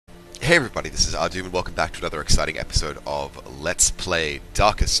Hey everybody, this is Ahdoom and welcome back to another exciting episode of Let's Play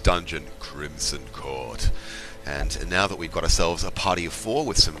Darkest Dungeon Crimson Court. And now that we've got ourselves a party of 4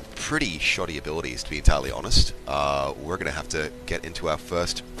 with some pretty shoddy abilities, to be entirely honest, we're going to have to get into our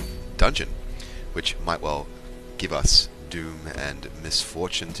first dungeon, which might well give us doom and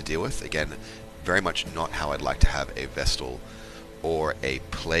misfortune to deal with. Again, very much not how I'd like to have a Vestal or a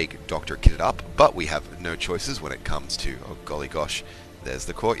Plague Doctor kitted up, but we have no choices when it comes to, oh golly gosh, there's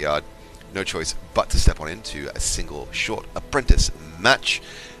the courtyard. No choice but to step on into a single short apprentice match,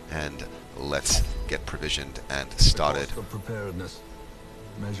 and let's get provisioned and started. The cost of preparedness,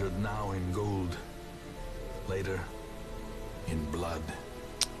 measured now in gold, later in blood.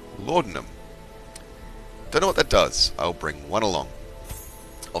 Laudanum. Don't know what that does. I'll bring one along.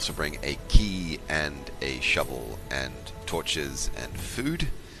 Also bring a key and a shovel and torches and food.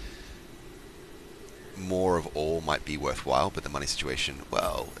 More of all might be worthwhile, but the money situation,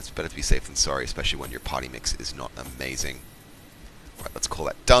 well, it's better to be safe than sorry, especially when your party mix is not amazing. Right, let's call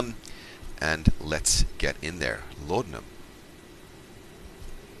that done, and let's get in there. Laudanum.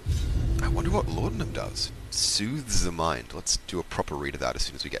 I wonder what laudanum does. Soothes the mind. Let's do a proper read of that as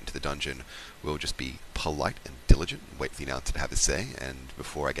soon as we get into the dungeon. We'll just be polite and diligent and wait for the announcer to have his say. And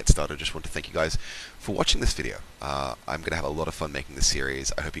before I get started, I just want to thank you guys for watching this video. I'm going to have a lot of fun making this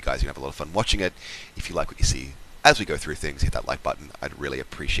series. I hope you guys are going to have a lot of fun watching it. If you like what you see as we go through things, hit that like button. I'd really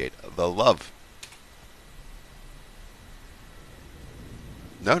appreciate the love.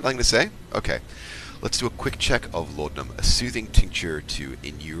 No? Nothing to say? Okay. Let's do a quick check of laudanum. A soothing tincture to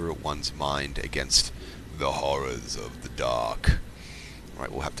inure one's mind against the horrors of the dark.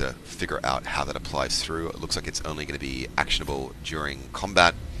 Right, we'll have to figure out how that applies through. It looks like it's only going to be actionable during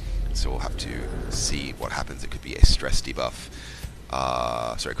combat, so we'll have to see what happens. It could be a stress debuff.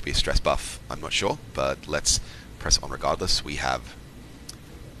 Sorry, it could be a stress buff. I'm not sure, but let's press on regardless. We have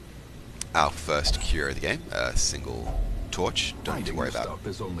our first cure of the game, a single torch. Don't need to worry about it.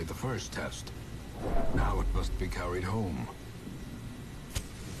 Is only the first test. Now it must be carried home.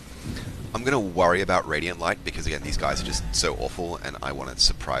 I'm going to worry about Radiant Light because, again, these guys are just so awful and I want to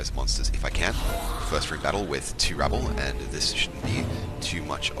surprise monsters if I can. First ring battle with 2 rabble, and this shouldn't be too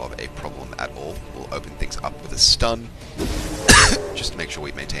much of a problem at all. We'll open things up with a stun just to make sure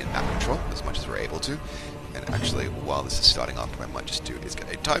we maintain map control as much as we're able to. And actually, while this is starting up, what I might just do is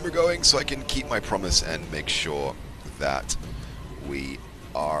get a timer going so I can keep my promise and make sure that we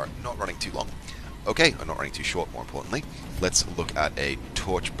are not running too long. Okay, I'm not running too short, more importantly. Let's look at a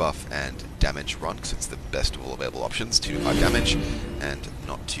torch buff and damage run, because it's the best of all available options. 2 to 5 damage, and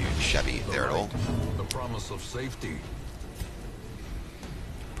not too shabby there at all. The promise of safety.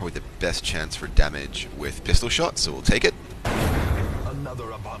 Probably the best chance for damage with pistol shot, so we'll take it.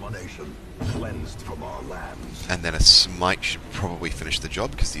 Another abomination, cleansed from our lands. And then a smite should probably finish the job,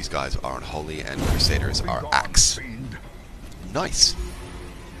 because these guys are unholy and crusaders are axe. Nice.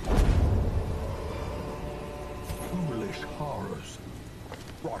 Horrors,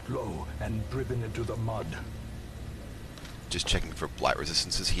 brought low and driven into the mud. Just checking for blight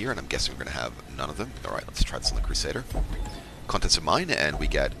resistances here, and I'm guessing we're going to have none of them. Alright, let's try this on the Crusader. Contents are mine, and we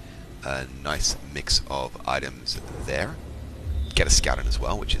get a nice mix of items there. Get a scout in as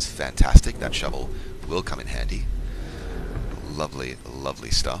well, which is fantastic. That shovel will come in handy. Lovely, lovely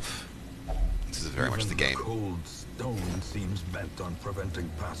stuff. This is very much the game. Cold stone seems bent on preventing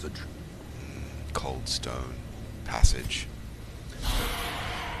passage. Cold stone passage.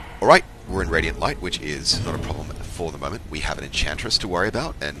 Alright, we're in Radiant Light, which is not a problem for the moment. We have an Enchantress to worry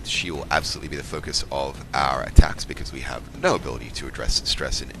about, and she will absolutely be the focus of our attacks because we have no ability to address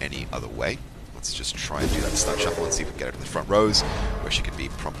stress in any other way. Let's just try and do that stun shuffle and see if we can get her to the front rows, where she can be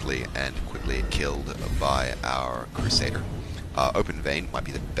promptly and quickly killed by our Crusader. Open Vein might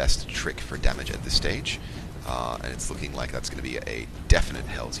be the best trick for damage at this stage. And it's looking like that's going to be a definite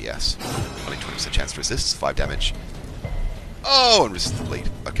hells yes. Only 20% chance to resist, 5 damage. Oh, and resist the bleed.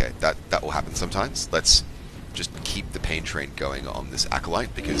 Okay, that will happen sometimes. Let's just keep the pain train going on this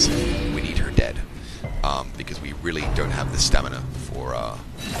Acolyte because we need her dead. Because we really don't have the stamina for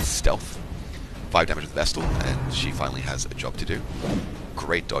stealth. 5 damage with the Vestal, and she finally has a job to do.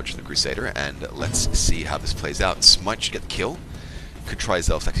 Great dodge for the Crusader, and let's see how this plays out. Smite should get the kill. Could try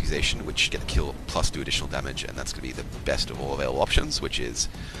Zealous Accusation, which should get the kill plus do additional damage, and that's going to be the best of all available options, which is,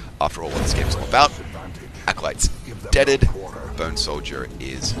 after all, what this game is all about. Acolyte's deaded. Bone Soldier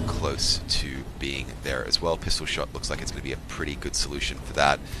is close to being there as well. Pistol Shot looks like it's going to be a pretty good solution for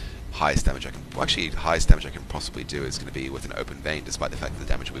that. Highest damage I can... Well, actually, highest damage I can possibly do is going to be with an Open Vein, despite the fact that the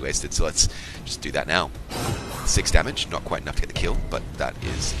damage will be wasted, so let's just do that now. 6 damage, not quite enough to get the kill, but that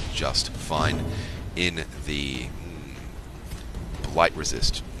is just fine. In the... Blight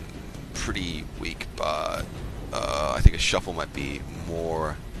resist. pretty weak, but I think a shuffle might be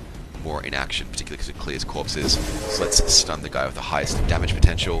more in action, particularly because it clears corpses. So let's stun the guy with the highest damage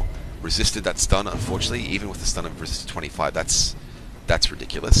potential. Resisted that stun, unfortunately. Even with the stun of resisted 25, that's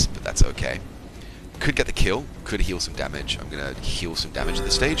ridiculous, but that's okay. Could get the kill, could heal some damage. I'm going to heal some damage at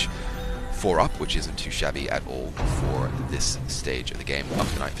this stage. 4 up, which isn't too shabby at all for this stage of the game. Up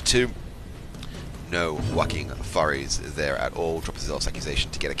the knight for 2. No whacking furries there at all. Drop a zealous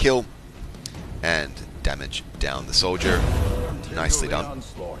accusation to get a kill. And damage down the soldier. Nicely done.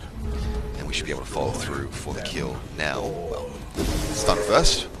 And we should be able to follow through for the kill now. Well, stun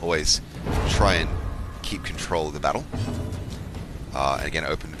first. Always try and keep control of the battle. And again,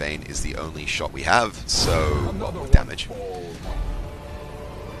 open vein is the only shot we have, so damage.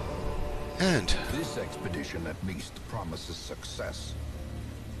 And this expedition at least promises success.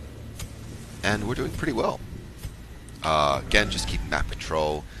 And we're doing pretty well. Again, just keep map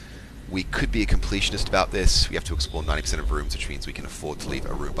control. We could be a completionist about this. We have to explore 90% of rooms, which means we can afford to leave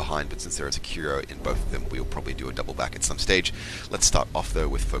a room behind, but since there is a curio in both of them, we'll probably do a double back at some stage. Let's start off, though,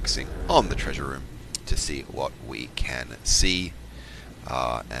 with focusing on the treasure room to see what we can see.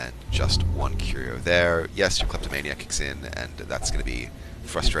 And just one curio there. Yes, your kleptomania kicks in, and that's going to be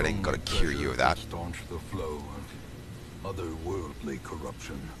frustrating. Got to cure you of that. Staunch the flow of otherworldly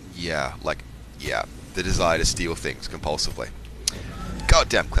corruption. Yeah, the desire to steal things compulsively.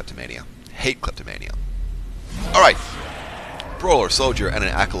 Goddamn kleptomania. Hate kleptomania. Alright. Brawler, soldier, and an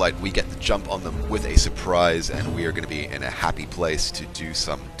acolyte. We get the jump on them with a surprise, and we are going to be in a happy place to do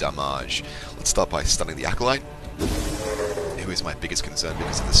some damage. Let's start by stunning the acolyte, who is my biggest concern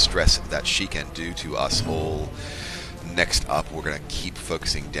because of the stress that she can do to us all. Next up, we're going to keep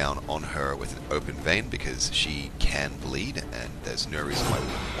focusing down on her with an open vein because she can bleed, and there's no reason why we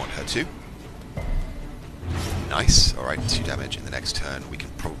wouldn't want her to. Nice. Alright, 2 damage in the next turn. We can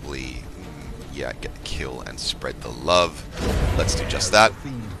probably, get the kill and spread the love. Let's do just that.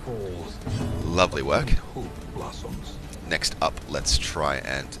 Lovely work. Next up, let's try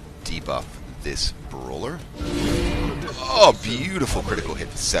and debuff this brawler. Oh, beautiful critical hit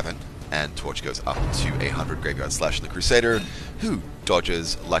for 7. And torch goes up to 100 Graveyard Slash on the Crusader, who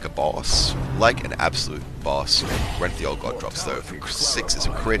dodges like a boss, like an absolute boss. Rent the Old God drops though. For 6 is a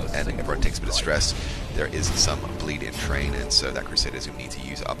crit, and everyone takes a bit of stress. There is some bleed in train, and so that Crusader is going to need to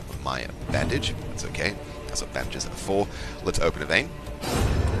use up my bandage. That's okay. That's what bandages are for. Let's open a vein.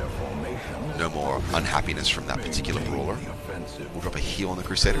 No more unhappiness from that particular brawler. We'll drop a heal on the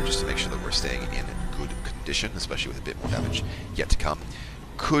Crusader just to make sure that we're staying in good condition, especially with a bit more damage yet to come.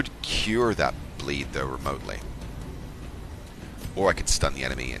 Could cure that bleed though remotely, or I could stun the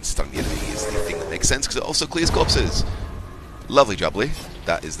enemy, and stun the enemy is the thing that makes sense because it also clears corpses. Lovely jubbly.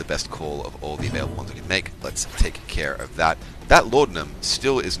 That is the best call of all the available ones I can make. Let's take care of that. That laudanum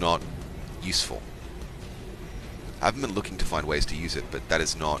still is not useful. I haven't been looking to find ways to use it, but that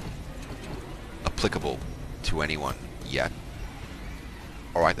is not applicable to anyone yet.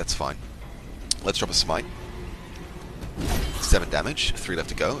 Alright, that's fine. Let's drop a smite. 7 damage, 3 left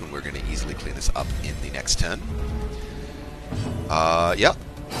to go, and we're going to easily clean this up in the next turn. Yep.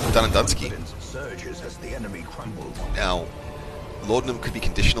 Done and Dunsky. Now, laudanum could be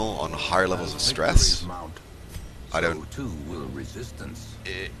conditional on higher levels of stress. I don't...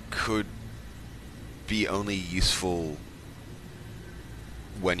 It could be only useful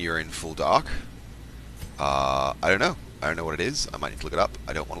when you're in full dark. I don't know. I don't know what it is. I might need to look it up.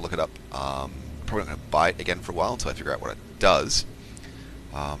 I don't want to look it up. Probably not going to buy it again for a while until I figure out what it does.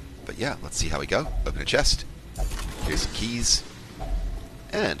 But yeah, let's see how we go. Open a chest. Here's some keys.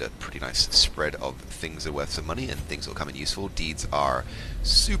 And a pretty nice spread of things that are worth some money and things that will come in useful. Deeds are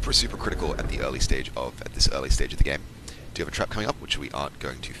super critical at this early stage of the game. Do you have a trap coming up, which we aren't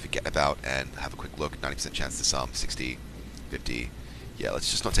going to forget about, and have a quick look. 90% chance to disarm, 60, 50. Yeah, let's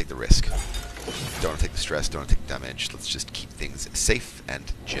just not take the risk. Don't want to take the stress, don't want to take the damage. Let's just keep things safe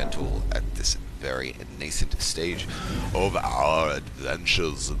and gentle at this very nascent stage of our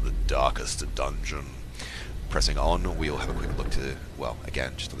adventures in the darkest dungeon. Pressing on, we'll have a quick look to, well,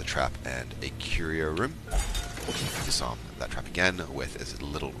 again, just on the trap and a curio room. Disarm that trap again with as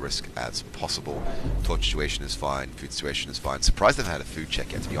little risk as possible. Torch situation is fine, food situation is fine. Surprised I've had a food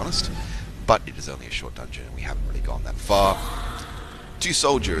check yet, to be honest, but it is only a short dungeon and we haven't really gone that far. 2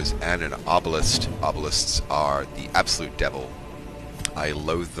 soldiers and an obelisk. Obelisks are the absolute devil. I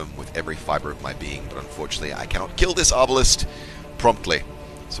loathe them with every fiber of my being, but unfortunately I cannot kill this obelisk promptly.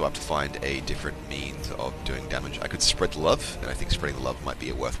 So I have to find a different means of doing damage. I could spread the love, and I think spreading the love might be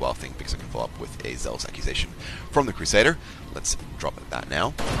a worthwhile thing because I can follow up with a zealous accusation from the Crusader. Let's drop that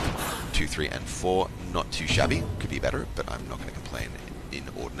now. 2, 3, and 4. Not too shabby. Could be better, but I'm not going to complain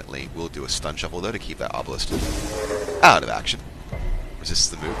inordinately. will do a stun shuffle though to keep that obelisk out of action. Resists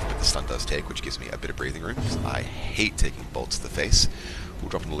the move, but the stun does take, which gives me a bit of breathing room, because I hate taking bolts to the face. We'll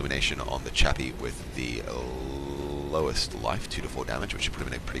drop an illumination on the chappie with the lowest life, 2 to 4 damage, which should put him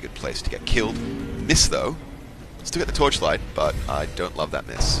in a pretty good place to get killed. Miss though. Still get the torchlight, but I don't love that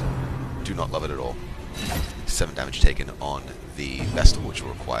miss. Do not love it at all. 7 damage taken on the Vestal, which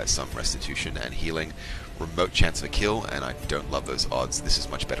will require some restitution and healing. Remote chance of a kill, and I don't love those odds. This is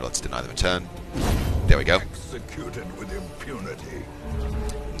much better. Let's deny them a turn. There we go. Executed with impunity.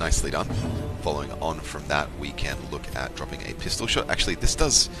 Nicely done. Following on from that, we can look at dropping a pistol shot. Actually, this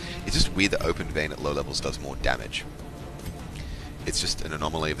does... It's just weird that Open Vein at low levels does more damage. It's just an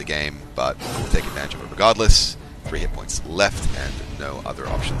anomaly of the game, but we'll take advantage of it regardless. 3 hit points left, and no other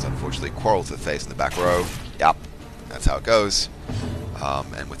options, unfortunately. Quarrel to the face in the back row. Yep, that's how it goes.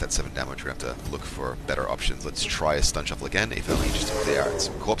 And with that 7 damage, we're going to have to look for better options. Let's try a stun shuffle again, if only just to clear out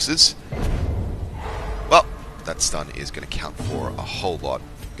some corpses. Well, that stun is going to count for a whole lot.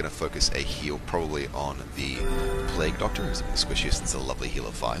 Going to focus a heal probably on the Plague Doctor, who's a bit squishiest. It's a lovely heal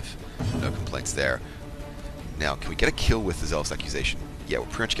of 5. No complaints there. Now, can we get a kill with the Zealous Accusation? Yeah, we're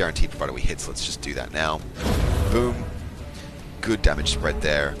pretty much guaranteed provided we hit, so let's just do that now. Boom. Good damage spread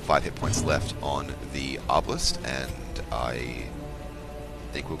there. 5 hit points left on the Obelisk, and I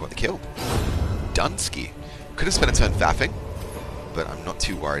think we've got the kill. Dunsky. Could have spent a turn faffing, but I'm not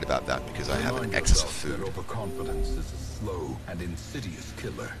too worried about that because I have an excess of food. Overconfidence is a slow and insidious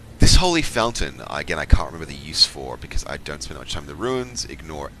killer. This Holy Fountain, again, I can't remember the use for because I don't spend much time in the ruins.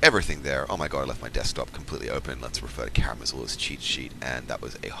 Ignore everything there. Oh my god, I left my desktop completely open. Let's refer to Karamazula's cheat sheet, and that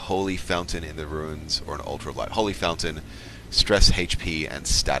was a Holy Fountain in the ruins, or an Ultra Light Holy Fountain. Stress, HP, and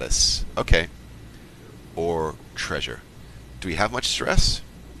status. Okay. Or treasure. Do we have much stress?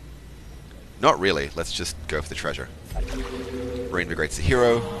 Not really. Let's just go for the treasure. Reinvigorates the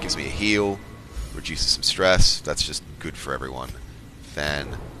hero, gives me a heal, reduces some stress. That's just good for everyone.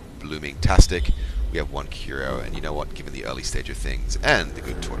 Blooming-tastic. We have 1 curio, and you know what? Given the early stage of things and the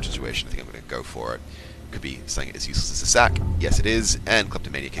good torch situation, I think I'm going to go for it. Could be something as useless as a sack. Yes, it is. And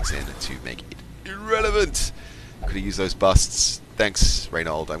Kleptomania kicks in to make it irrelevant. Could have used those busts. Thanks,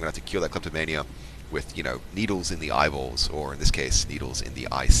 Reynold. I'm going to have to cure that Kleptomania with, you know, needles in the eyeballs, or in this case, needles in the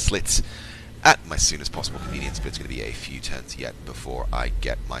eye slits, at my soonest possible convenience, but it's going to be a few turns yet before I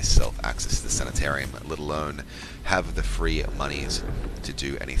get myself access to the sanitarium, let alone have the free monies to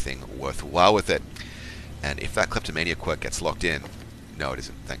do anything worthwhile with it. And if that Kleptomania quirk gets locked in... No, it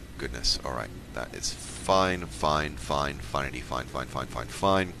isn't. Thank goodness. Alright, that is fine.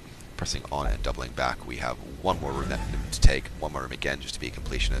 Pressing on and doubling back, we have 1 more room to take, 1 more room again, just to be a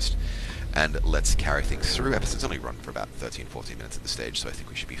completionist. And let's carry things through. Episode's only run for about 13-14 minutes at this stage, so I think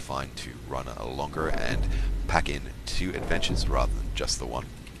we should be fine to run a longer and pack in 2 adventures rather than just the 1.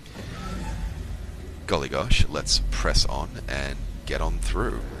 Golly gosh, let's press on and get on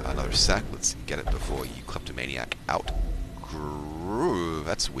through. Another sack, let's get it before you Kleptomaniac out. Groove,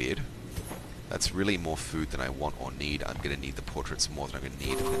 that's weird. That's really more food than I want or need. I'm going to need the portraits more than I'm going to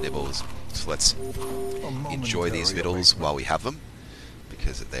need the nibbles. So let's enjoy these vittles while we have them,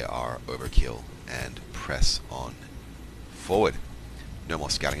 because they are overkill, and press on forward. No more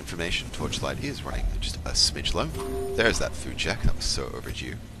scouting information. Torchlight is running just a smidge low. There's that food check. That was so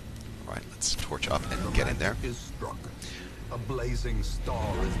overdue. Alright, let's torch up and get in there. Is struck. A blazing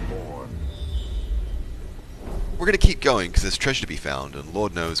star is born. We're going to keep going because there's treasure to be found, and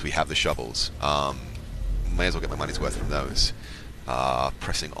Lord knows we have the shovels. May as well get my money's worth from those.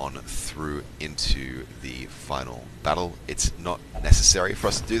 Pressing on through into the final battle. It's not necessary for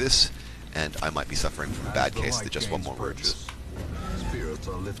us to do this, and I might be suffering from a bad case to just 1 more runes. Spirits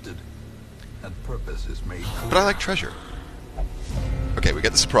are lifted, and purpose is made clear. But I like treasure. Okay, we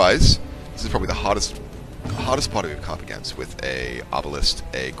get the surprise. This is probably the hardest part we've come up against, with a obelisk,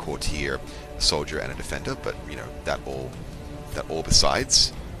 a courtier, a soldier, and a defender. But you know, that all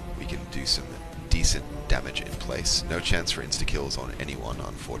besides, we can do some decent damage in place. No chance for insta-kills on anyone,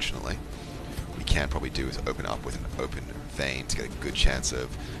 unfortunately. What we can probably do is open up with an open vein to get a good chance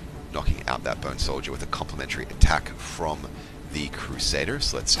of knocking out that bone soldier with a complementary attack from the Crusader.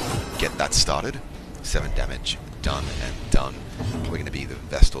 So let's get that started. 7 damage, done and done. Probably going to be the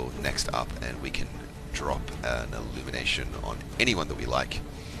Vestal next up, and we can drop an illumination on anyone that we like.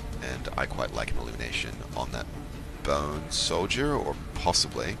 And I quite like an illumination on that bone soldier, or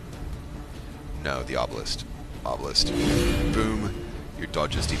possibly... No, the obelisk. Obelisk. Boom. Your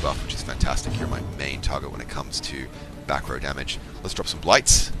dodge is debuffed, which is fantastic. You're my main target when it comes to back row damage. Let's drop some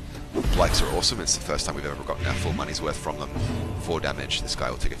blights. Blights are awesome. It's the first time we've ever gotten our full money's worth from them. 4 damage. This guy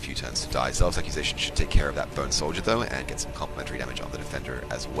will take a few turns to die. Zealous Accusation should take care of that Bone Soldier, though, and get some complementary damage on the Defender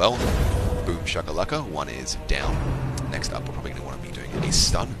as well. Boom shakalaka. 1 is down. Next up, we're probably going to want to be doing a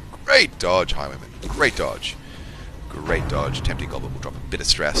stun. Great dodge, Highwayman. Great dodge. Great dodge. Tempting Goblin will drop a bit of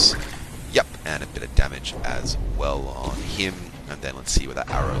stress. Yep, and a bit of damage as well on him. And then let's see where that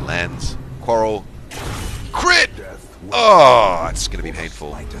arrow lands. Quarrel. Crit! Oh, it's going to be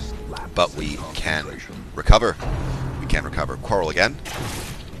painful. But we can recover. We can recover. Quarrel again.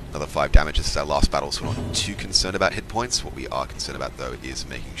 Another 5 damage. This is our last battle, so we're not too concerned about hit points. What we are concerned about, though, is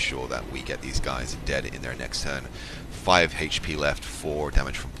making sure that we get these guys dead in their next turn. 5 HP left, 4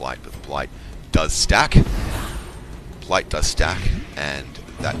 damage from Blight, but Blight does stack. Blight does stack, and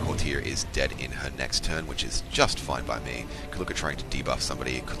that courtier is dead in her next turn, which is just fine by me. Could look at trying to debuff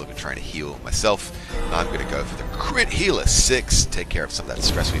somebody, could look at trying to heal myself. I'm going to go for the crit healer 6, take care of some of that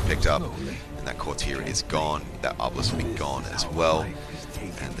stress we picked up, and that courtier is gone. That obelisk will be gone as well.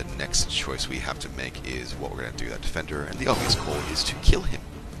 And the next choice we have to make is what we're going to do. That defender, and the obvious call is to kill him.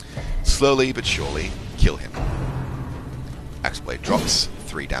 Slowly but surely, kill him. Axe Blade drops,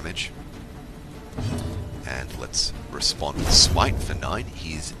 3 damage. And let's respond with Smite for 9.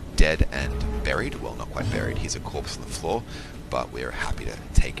 He's dead and buried. Well, not quite buried. He's a corpse on the floor. But we're happy to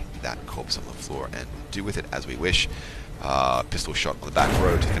take that corpse on the floor and do with it as we wish. Pistol shot on the back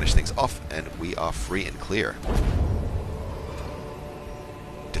row to finish things off. And we are free and clear.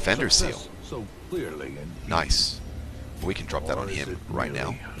 Defender seal. So clearly nice. We can drop that on him right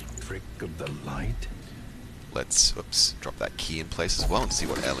now. Trick of the light. Let's drop that key in place as well and see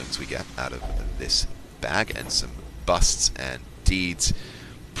what heirlooms we get out of this bag, and some busts and deeds.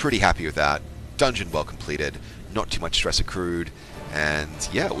 Pretty happy with that. Dungeon well completed, not too much stress accrued, and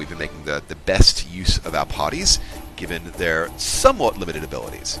yeah, we've been making the best use of our parties given their somewhat limited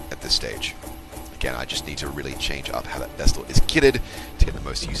abilities at this stage. Again, I just need to really change up how that Vestal is kitted to get the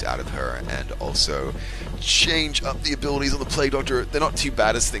most use out of her, and also change up the abilities on the Plague Doctor. They're not too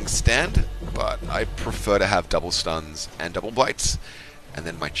bad as things stand, but I prefer to have double stuns and double blights, and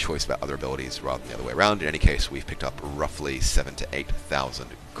then my choice about other abilities rather than the other way around. In any case, we've picked up roughly 7,000 to 8,000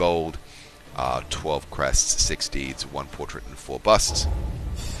 gold, 12 crests, 6 deeds, 1 portrait, and 4 busts,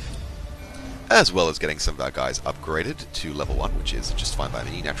 as well as getting some of our guys upgraded to level 1, which is just fine by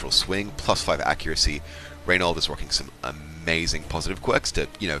me. Natural swing, plus 5 accuracy. Reynold is rocking some amazing positive quirks to,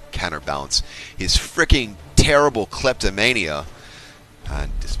 counterbalance his freaking terrible kleptomania.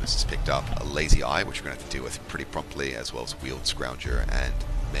 And Dismiss has picked up a Lazy Eye, which we're going to have to deal with pretty promptly, as well as Wheeled Scrounger, and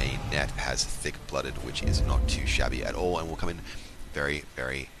Maynet has Thick Blooded, which is not too shabby at all, and will come in very,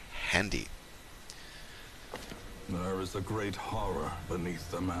 very handy. There is a great horror beneath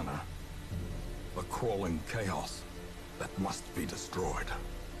the manor. A crawling chaos that must be destroyed.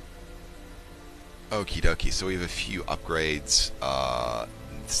 Okie dokie, so we have a few upgrades.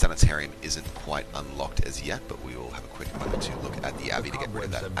 Sanitarium isn't quite unlocked as yet, but we will have a quick moment to look at the Abbey to get rid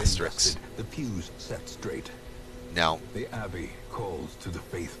of that asterisk. The pews set straight. Now, the Abbey calls to the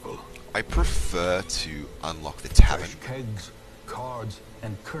faithful. I prefer to unlock the tavern. Fresh kegs, cards,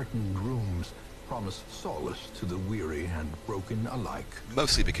 and curtained rooms promise solace to the weary and broken alike.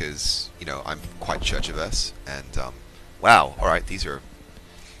 Mostly because, I'm quite church-averse, and, wow, alright, these are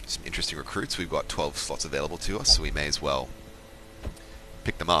some interesting recruits. We've got 12 slots available to us, so we may as well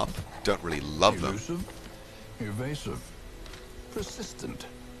pick them up. Don't really love them. Evasive, persistent,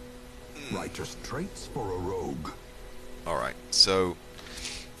 righteous traits for a rogue. Alright, so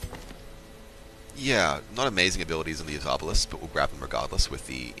yeah, not amazing abilities on these obelisks, but we'll grab them regardless with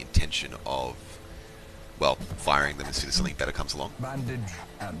the intention of, well, firing them as soon as something better comes along. Bandage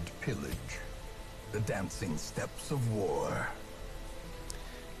and pillage, the dancing steps of war.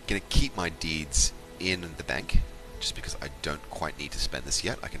 Gonna keep my deeds in the bank, just because I don't quite need to spend this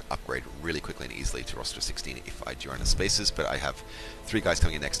yet. I can upgrade really quickly and easily to roster 16 if I do run out of spaces, but I have 3 guys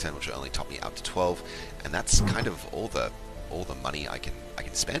coming in next turn, which will only top me up to 12, and that's kind of all the money I can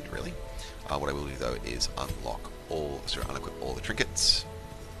spend, really. What I will do though is unequip all the trinkets.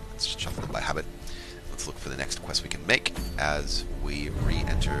 Let's just shuffle them by habit. Let's look for the next quest we can make as we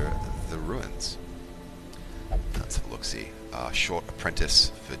re-enter the ruins. Let's have a look-see. Short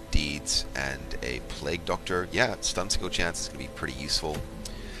apprentice for deeds and a plague doctor. Yeah, stun skill chance is going to be pretty useful.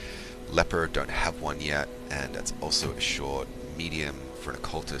 Leper, don't have one yet, and that's also a short medium for an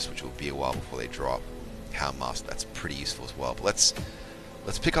occultist, which will be a while before they drop. Houndmaster, that's pretty useful as well. But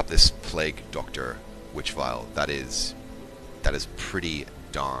let's pick up this plague doctor witch vial. That is pretty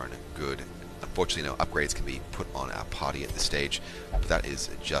darn good Unfortunately, no upgrades can be put on our party at this stage, but that is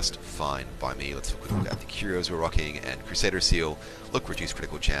just fine by me. Let's look at the curios we're rocking, and Crusader Seal. Look, reduce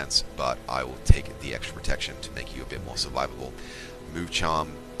critical chance, but I will take the extra protection to make you a bit more survivable. Move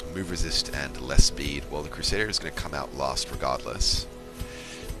Charm, Move Resist, and less speed. Well, the Crusader is going to come out last regardless.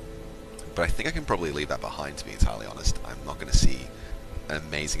 But I think I can probably leave that behind, to be entirely honest. I'm not going to see an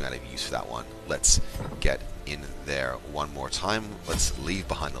amazing amount of use for that one. Let's get in there one more time. Let's leave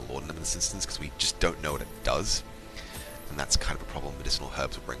behind the Laudanum in this instance, because we just don't know what it does. And that's kind of a problem. Medicinal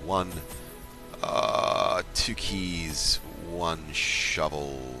Herbs will bring 1, 2 keys, 1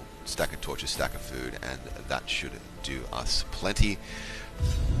 shovel, stack of torches, stack of food, and that should do us plenty.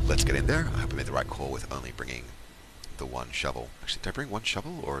 Let's get in there. I hope I made the right call with only bringing the 1 shovel. Actually, did I bring 1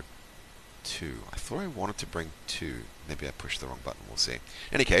 shovel or 2? I thought I wanted to bring 2. Maybe I pushed the wrong button. We'll see. In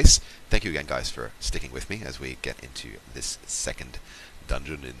any case, thank you again, guys, for sticking with me as we get into this second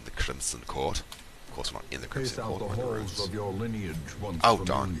dungeon in the Crimson Court. Of course, we're not in the Crimson Court. The halls of your lineage once oh, familiar.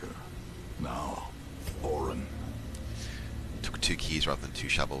 darn. Now, Orin. Took 2 keys rather than 2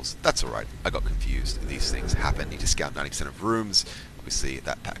 shovels. That's alright. I got confused. These things happen. Need to scout 90% of rooms. Obviously,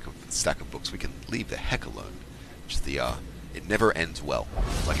 that stack of books we can leave the heck alone. Just the, it never ends well.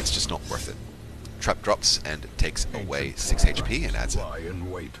 Like, it's just not worth it. Trap drops and takes away 6 HP and adds a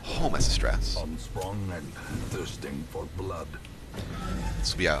whole mess of stress. Unsprung and thirsting for blood.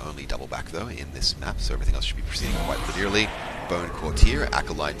 This will be our only double back, though, in this map, so everything else should be proceeding quite linearly. Bone Courtier,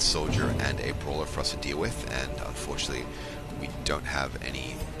 Acolyte, Soldier, and a Brawler for us to deal with, and unfortunately, we don't have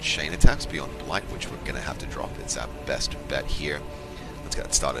any chain attacks beyond Blight, which we're going to have to drop. It's our best bet here. Let's get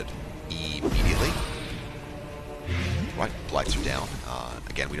it started immediately. Right, Blights are down.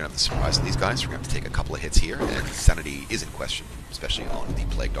 Again, we don't have the surprise of these guys. We're going to have to take a couple of hits here, and Sanity is in question, especially on the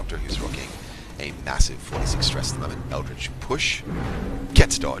Plague Doctor, who's rocking a massive 46 stress at the moment. Eldritch Push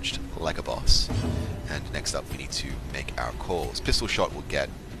gets dodged like a boss. And next up, we need to make our calls. Pistol Shot will get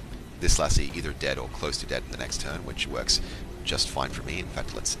this lassie either dead or close to dead in the next turn, which works just fine for me. In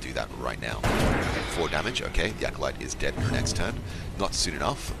fact, let's do that right now. Okay, 4 damage. Okay, the Acolyte is dead in her next turn. Not soon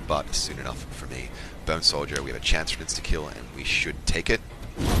enough, but soon enough for me. Bone Soldier, we have a chance for an insta-kill, and we should take it.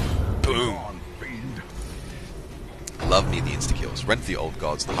 Boom! Love me the insta-kills. Rent the Old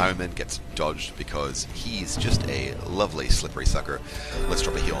Gods. The Highwayman gets dodged because he's just a lovely slippery sucker. Let's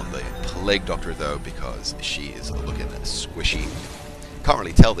drop a heal on the Plague Doctor, though, because she is looking squishy. Can't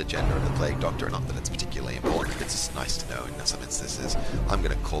really tell the gender of the Plague Doctor, not that it's particularly important. It's just nice to know in some instances. I'm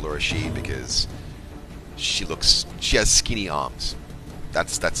going to call her a she because she has skinny arms.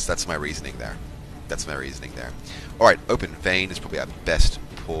 That's my reasoning there. That's my reasoning there. Alright, Open Vein is probably our best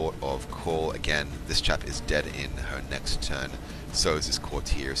port of call. Again, this chap is dead in her next turn. So is this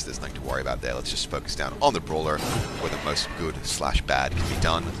Courtier, so there's nothing to worry about there. Let's just focus down on the Brawler, where the most good/bad can be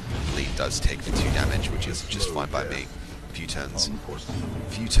done. Bleed does take the 2 damage, which is just fine by me. Few turns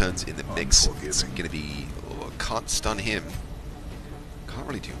in the mix. It's going to be... Oh, can't stun him. Can't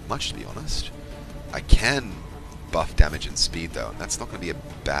really do much, to be honest. I can buff damage and speed, though, and that's not going to be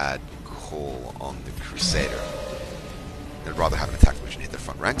a bad call on the Crusader. I'd rather have an attack which can hit the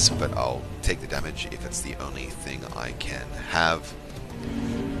front ranks, but I'll take the damage if it's the only thing I can have.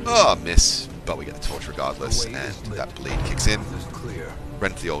 Oh, miss. But we get the torch regardless, and that bleed kicks in.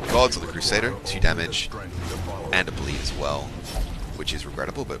 Rent the Old Gods on the Crusader, 2 damage, and a bleed as well, which is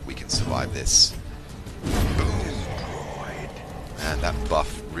regrettable, but we can survive this. Boom! And that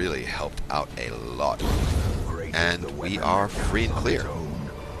buff really helped out a lot. And we are free and clear.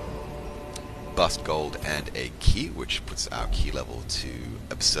 Bust gold and a key, which puts our key level to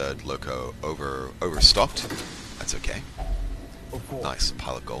absurd loco overstocked. That's okay. Nice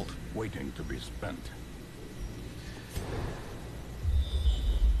pile of gold. Waiting to be spent.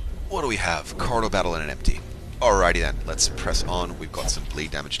 What do we have? Corridor battle and an empty. Alrighty then, let's press on. We've got some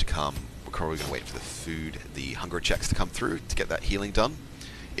bleed damage to come. We're probably going to wait for the food, the hunger checks to come through to get that healing done.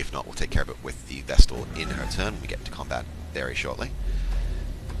 If not, we'll take care of it with the Vestal in her turn when we get into combat very shortly.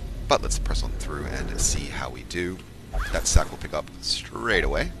 But let's press on through and see how we do. That sack will pick up straight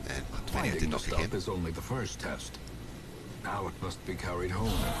away, and Kleptomania did not kick in. Is only the first test. Now it must be carried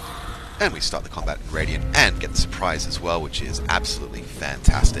home. And we start the combat in Radiant and get the surprise as well, which is absolutely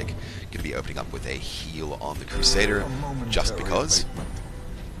fantastic. Going to be opening up with a heal on the Crusader, just because.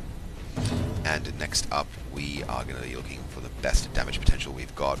 And next up, we are going to be looking for the best damage potential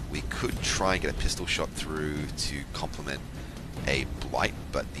we've got. We could try and get a pistol shot through to complement a Blight,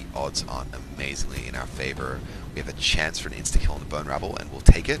 but the odds aren't amazingly in our favor. We have a chance for an insta-kill on the Bone Rabble, and we'll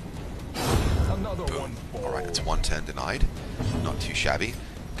take it. Boom. Alright, it's 1 turn denied. Not too shabby.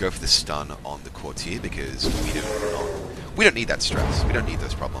 Go for the stun on the Courtier, because we don't need that stress. We don't need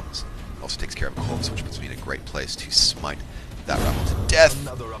those problems. Also takes care of a corpse, which puts me in a great place to smite that rabble to death.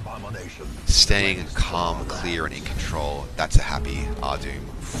 Another abomination. Staying calm, clear, and in control. That's a happy Ahdoom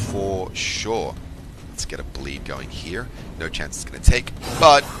for sure. Let's get a bleed going here. No chance it's going to take,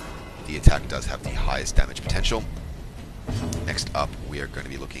 but the attack does have the highest damage potential. Next up, we are going to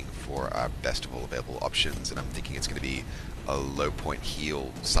be looking for our best of all available options, and I'm thinking it's going to be a low point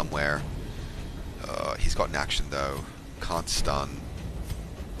heal somewhere. He's got an action though. Can't stun.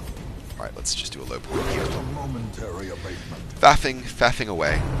 Alright, let's just do a low point heal. A momentary abatement. Faffing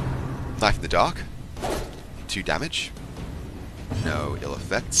away. Knife in the dark. 2 damage. No ill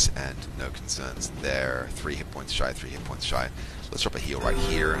effects and no concerns there. 3 hit points shy, 3 hit points shy. Let's drop a heal right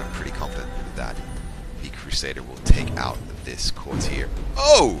here, and I'm pretty confident that the Crusader will take out this courtier.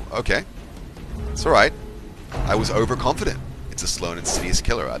 Oh! Okay. It's alright. I was overconfident. It's a slow and insidious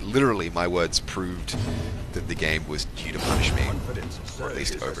killer. Literally, my words proved that the game was due to punish me. Or at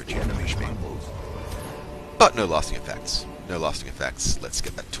least overdue to punish me. But no lasting effects. No lasting effects. Let's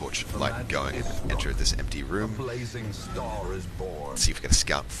get that torch light going and enter this empty room. Blazing star is born. Let's see if we get a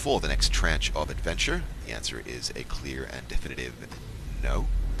scout for the next tranche of adventure. The answer is a clear and definitive no.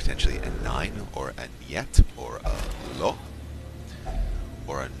 Potentially a 9, or a niet, or a lo,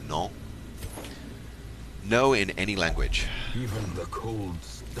 or a non. No in any language. Even the cold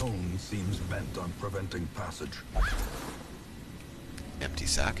stone seems bent on preventing passage. Empty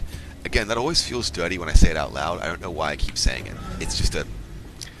sack. Again, that always feels dirty when I say it out loud. I don't know why I keep saying it. It's just a...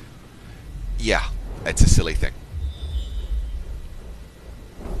 yeah, it's a silly thing.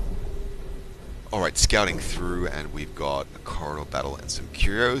 Alright, scouting through, and we've got a corridor battle and some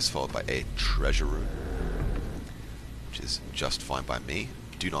curios, followed by a treasure room, which is just fine by me.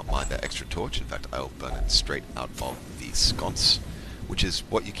 Do not mind that extra torch. In fact, I'll burn it straight out of the sconce, which is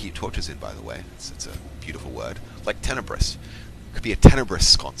what you keep torches in, by the way. It's a beautiful word. Like tenebrous. Could be a tenebrous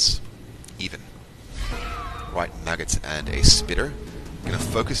sconce, even. Right, maggots and a spitter. I'm going to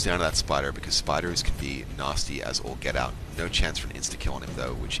focus down on that spider, because spiders can be nasty as all get out. No chance for an insta-kill on him,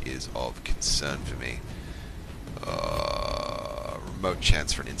 though, which is of concern for me. Remote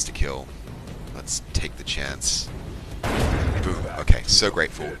chance for an insta-kill. Let's take the chance. Boom. Okay, so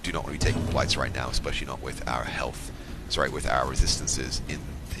grateful. Do not want to be taking blights right now, especially not with our health. Sorry, with our resistances in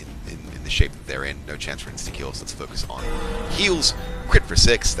the shape that they're in. No chance for insta-kills. Let's focus on heals. Crit for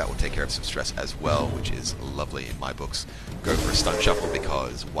 6. That will take care of some stress as well, which is lovely in my books. Go for a stun shuffle,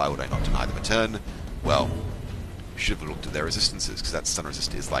 because why would I not deny them a turn? Well, should have looked at their resistances, because that stun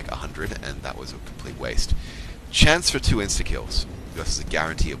resist is like 100, and that was a complete waste. Chance for 2 insta-kills. This is a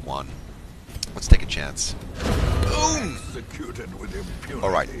guarantee of 1. Let's take a chance. Boom! Executed with impunity.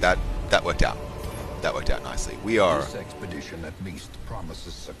 Alright, that worked out. That worked out nicely. We are This expedition at least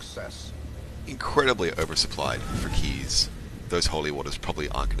promises success. incredibly oversupplied for keys. Those holy waters probably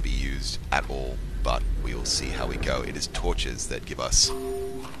aren't going to be used at all, but we will see how we go. It is torches that give us...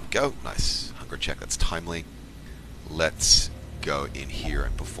 Go. Nice. Hunger check. That's timely. Let's go in here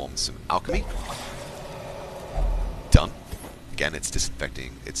and perform some alchemy. Done. Again, it's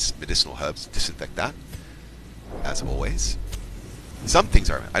disinfecting. It's medicinal herbs. Disinfect that. As always. Some things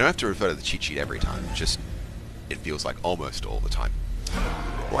are... I don't have to refer to the cheat sheet every time. Just... it feels like almost all the time.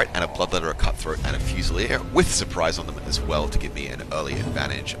 Right, and a Bloodletter, a Cutthroat, and a Fusilier, with Surprise on them as well to give me an early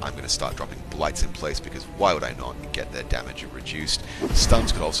advantage. I'm going to start dropping Blights in place, because why would I not get their damage reduced?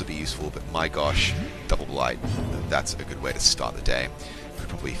 Stuns could also be useful, but my gosh, Double Blight, that's a good way to start the day. Could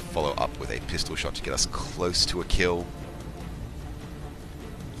probably follow up with a pistol shot to get us close to a kill.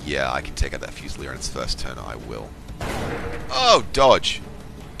 Yeah, I can take out that Fusilier in its first turn, I will. Oh, dodge!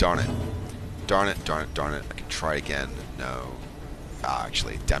 Darn it. Darn it, darn it, darn it. I can try again. No.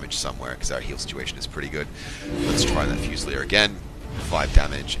 Actually, damage somewhere, because our heal situation is pretty good. Let's try that Fusilier again. 5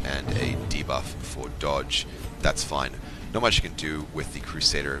 damage and a debuff for dodge. That's fine. Not much you can do with the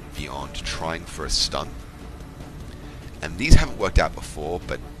Crusader beyond trying for a stun. And these haven't worked out before,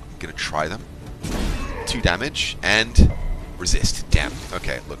 but I'm going to try them. 2 damage and resist. Damn.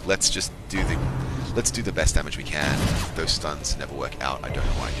 Okay, look, let's just do the best damage we can. If those stuns never work out, I don't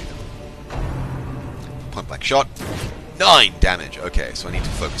know why I do them. Point blank shot. 9 damage. Okay, so I need to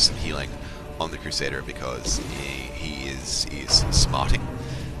focus some healing on the Crusader, because he is smarting.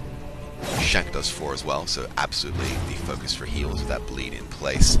 Shank does 4 as well, so absolutely the focus for heals with that bleed in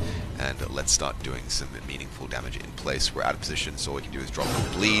place. And let's start doing some meaningful damage in place. We're out of position, so all we can do is drop the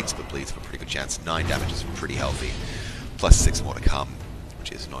bleeds, but bleeds have a pretty good chance. 9 damage is pretty healthy. Plus 6 more to come,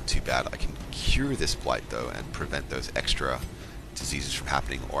 which is not too bad. I can cure this blight, though, and prevent those extra diseases from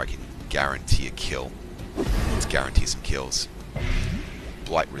happening, or I can guarantee a kill. Let's guarantee some kills.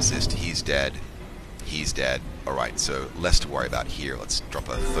 Blight resist. He's dead. He's dead. Alright, so less to worry about here. Let's drop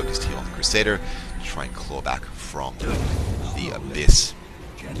a focused heal on the Crusader to try and claw back from the Abyss.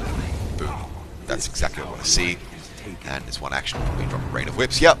 Boom. That's exactly what I want to see. And as one action, probably drop a Rain of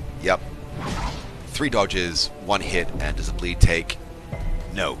Whips. Yep. 3 dodges, 1 hit, and does a bleed take?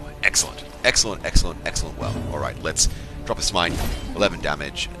 No. Excellent. Well. Alright, let's drop a smite. 11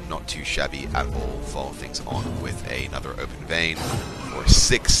 damage, not too shabby at all. Follow things on with another Open Vein for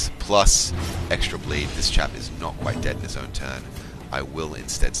 6 plus extra bleed. This chap is not quite dead in his own turn. I will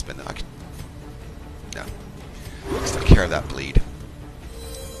instead spend that. No. Let's take care of that bleed.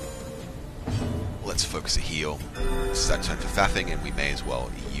 Let's focus a heal. This is our turn for faffing, and we may as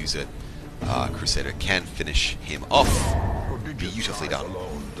well use it. Crusader can finish him off. Beautifully done.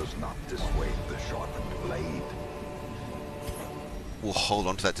 We'll hold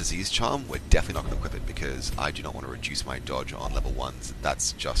on to that disease charm. We're definitely not going to equip it because I do not want to reduce my dodge on level 1s.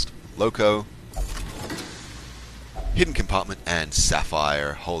 That's just loco. Hidden Compartment and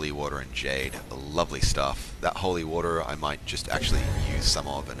Sapphire, Holy Water and Jade. Lovely stuff. That Holy Water I might just actually use some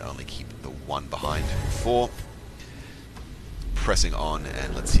of and only keep the 1 behind for. Pressing on,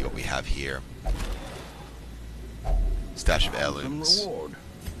 and let's see what we have here. Stash of heirlooms.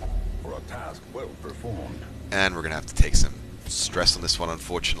 For a task well performed. And we're going to have to take some stress on this one,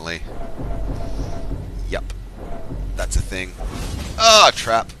 unfortunately. Yep. That's a thing. Ah,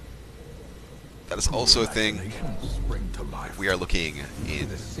 trap. That is also a thing. We are looking in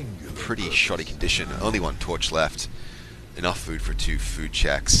pretty shoddy condition. Only 1 torch left. Enough food for 2 food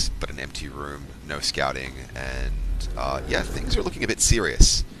checks, but an empty room, no scouting, and yeah, things are looking a bit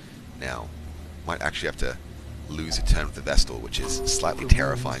serious now. Might actually have to lose a turn with the Vestal, which is slightly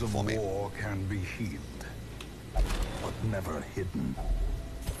terrifying for me. War can be healed, but never hidden.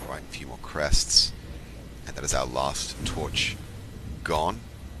 Alright, a few more crests. And that is our last torch gone.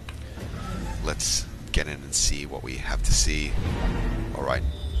 Let's get in and see what we have to see. Alright,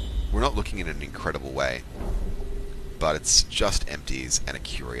 we're not looking in an incredible way, but it's just empties and a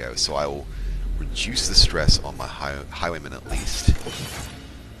curio, so I will reduce the stress on my highwayman at least.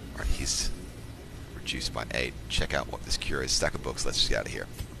 Alright, he's reduced by 8. Check out what this curio is. Stack of books. Let's just get out of here.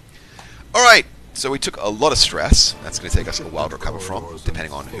 Alright, so we took a lot of stress. That's going to take us a while to recover from,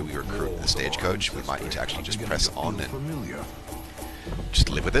 depending on who we recruit in the stagecoach. We might need to actually just press on and just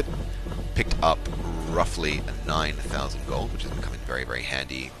live with it. Picked up roughly 9,000 gold, which is going to come in very, very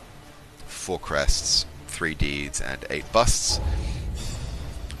handy. 4 crests, 3 deeds, and 8 busts.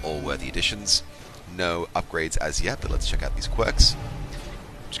 All worthy additions. No upgrades as yet, but let's check out these quirks.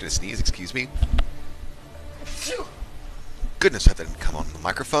 I'm just going to sneeze, excuse me. Goodness, I hope that didn't come on the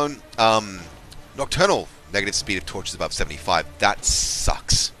microphone. Nocturnal, negative speed of torches above 75. That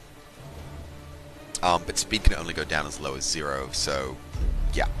sucks. But speed can only go down as low as 0, so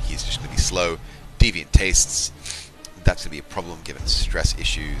yeah, he's just going to be slow. Deviant tastes. That's going to be a problem given stress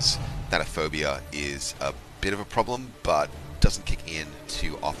issues. Thanophobia is a bit of a problem, but doesn't kick in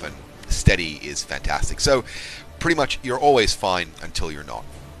too often. Steady is fantastic. So, pretty much, you're always fine until you're not.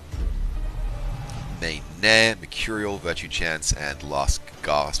 Main Nair, Mercurial, Virtue Chance, and Last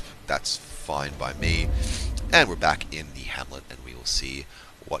Gasp. That's fine by me. And we're back in the hamlet, and we will see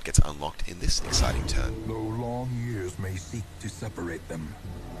what gets unlocked in this exciting turn. Though long years may seek to separate them,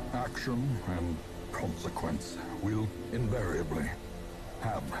 action and consequence will invariably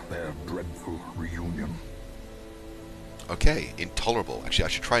have their dreadful reunion. Okay, intolerable. Actually, I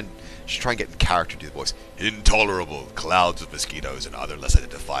should try and get in character to do the voice. Intolerable. Clouds of mosquitoes and other less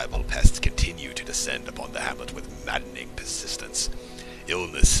identifiable pests continue to descend upon the hamlet with maddening persistence.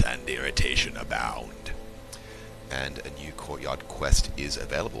 Illness and irritation abound. And a new courtyard quest is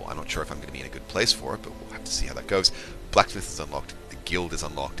available. I'm not sure if I'm going to be in a good place for it, but we'll have to see how that goes. Blacksmith is unlocked, the guild is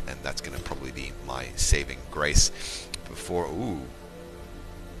unlocked, and that's going to probably be my saving grace. Before, ooh,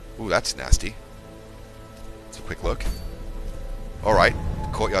 that's nasty. Let's have a quick look. Alright, the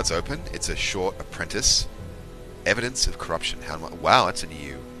courtyard's open. It's a short apprentice. Evidence of corruption. Wow, that's a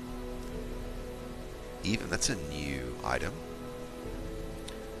new... that's a new item.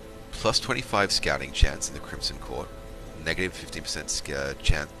 Plus 25 scouting chance in the Crimson Court. Negative 15%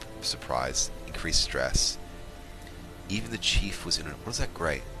 chance surprise. Increased stress. Even the chief was in it. What is that?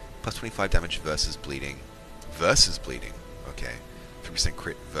 Great. Plus 25 damage versus bleeding. Versus bleeding. Okay. 3%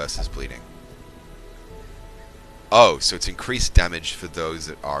 crit versus bleeding. Oh, so it's increased damage for those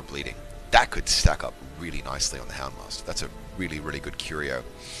that are bleeding. That could stack up really nicely on the Houndmaster. That's a really, really good curio.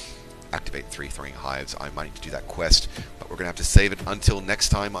 activate 3 throwing hives. I might need to do that quest, but we're going to have to save it until next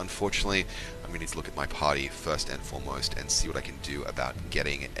time, unfortunately. I'm going to need to look at my party first and foremost and see what I can do about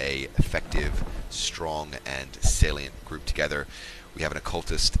getting a effective, strong, and salient group together. We have an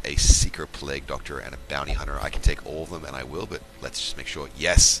occultist, a seeker, plague doctor, and a bounty hunter. I can take all of them, and I will, but let's just make sure.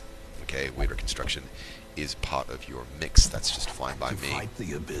 Yes! Okay, weird reconstruction is part of your mix. That's just fine by me. Fight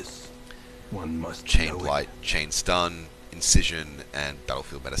the abyss, one must Chain blight, chain stun, incision, and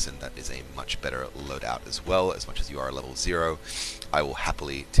battlefield medicine. That is a much better loadout as well. As much as you are level 0, I will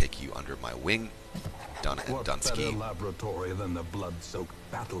happily take you under my wing. Done and what Dunsky. better laboratory than the blood-soaked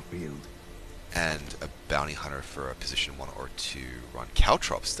battlefield? And a bounty hunter for a position 1 or 2 run.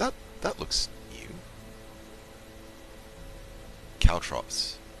 Caltrops, that looks new.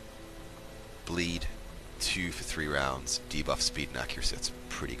 Caltrops. Bleed, 2 for 3 rounds, debuff speed and accuracy. That's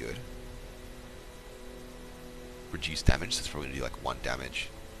pretty good. Reduce damage, so it's probably going to do like 1 damage.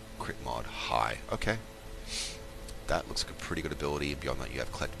 Crit mod, high. Okay. That looks like a pretty good ability. Beyond that, you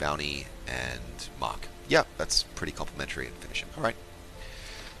have collect bounty and mark. Yeah, that's pretty complimentary and finish it. Alright.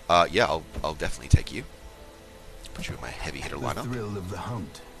 Yeah, I'll definitely take you. Put you in my heavy hitter lineup. The thrill of the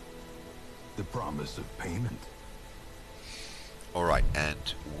hunt. The promise of payment. Alright,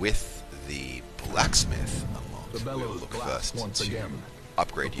 and with the blacksmith unlocked, The bellows we'll look blast first once to again.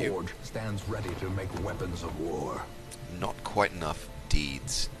 upgrade The you. forge stands ready to make weapons of war. Not quite enough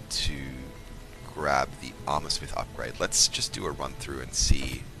deeds to grab the armorsmith upgrade. Let's just do a run through and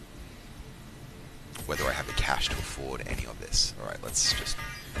see whether I have the cash to afford any of this. Alright, let's just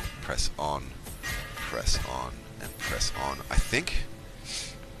press on, and press on. I think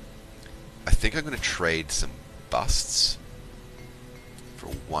I'm going to trade some busts for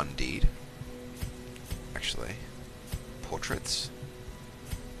 1 deed. Actually, portraits.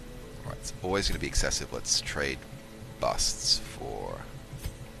 Alright, it's always going to be excessive. Let's trade busts for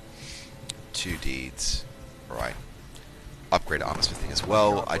 2 deeds. Alright. Upgrade armorsmithing as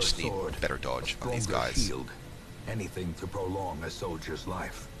well. I just need better dodge on these guys. Shield. Anything to prolong a soldier's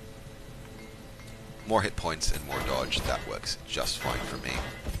life. More hit points and more dodge. That works just fine for me.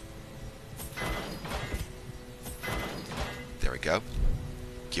 There we go.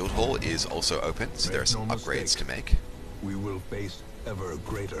 Guildhall is also open, so there are some upgrades to make. We will face ever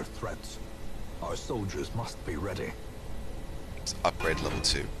greater threats. Our soldiers must be ready. Let's upgrade level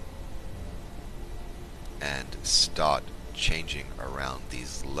 2. And start changing around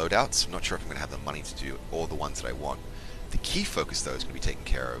these loadouts. I'm not sure if I'm going to have the money to do all the ones that I want. The key focus, though, is going to be taking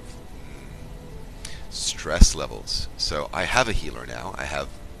care of stress levels. So I have a healer now. I have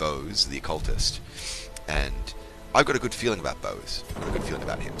Bose, the occultist, and I've got a good feeling about Bose. I've got a good feeling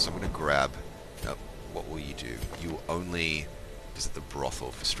about him. So I'm going to grab... what will you do? You will only visit the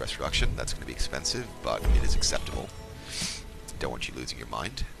brothel for stress reduction. That's going to be expensive, but it is acceptable. Don't want you losing your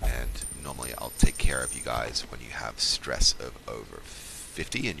mind, and normally I'll take care of you guys when you have stress of over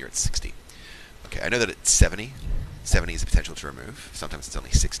 50 and you're at 60. Okay, I know that it's 70. 70 is the potential to remove. Sometimes it's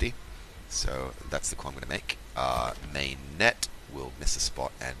only 60. So that's the call I'm going to make. Main net will miss a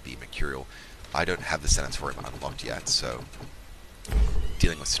spot and be mercurial. I don't have the sanatorium unlocked yet, so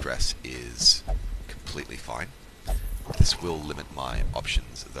dealing with stress is completely fine. This will limit my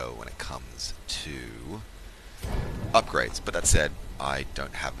options, though, when it comes to upgrades. But that said, I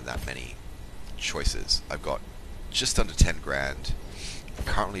don't have that many choices. I've got just under 10 grand. I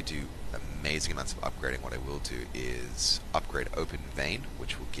currently do amazing amounts of upgrading. What I will do is upgrade Open Vein,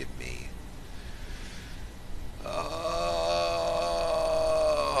 which will give me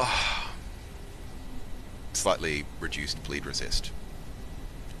slightly reduced bleed resist.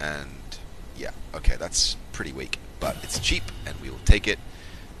 And yeah, okay, that's pretty weak, but it's cheap and we will take it.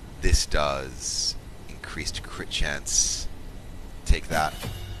 This does increased crit chance. Take that.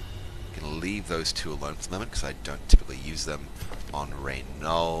 I'm going to leave those 2 alone for the moment because I don't typically use them. On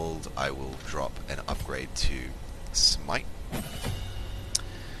Reynold, I will drop an upgrade to Smite. I'm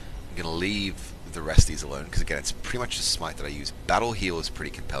going to leave the rest of these alone because, again, it's pretty much just Smite that I use. Battle Heal is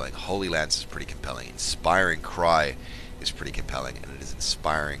pretty compelling. Holy Lance is pretty compelling. Inspiring Cry is pretty compelling, and it is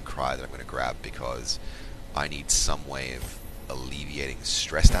Inspiring Cry that I'm going to grab because I need some way of alleviating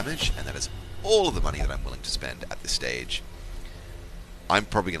stress damage, and that is all of the money that I'm willing to spend at this stage. I'm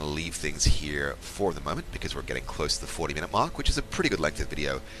probably going to leave things here for the moment because we're getting close to the 40-minute mark, which is a pretty good length of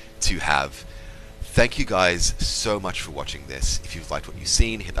video to have. Thank you guys so much for watching this. If you've liked what you've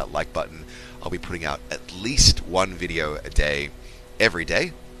seen, hit that like button. I'll be putting out at least 1 video a day, every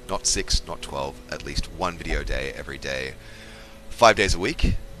day. Not 6, not 12, at least 1 video a day, every day, 5 days a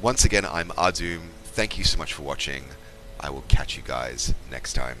week. Once again, I'm Ahdoom. Thank you so much for watching. I will catch you guys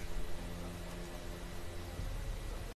next time.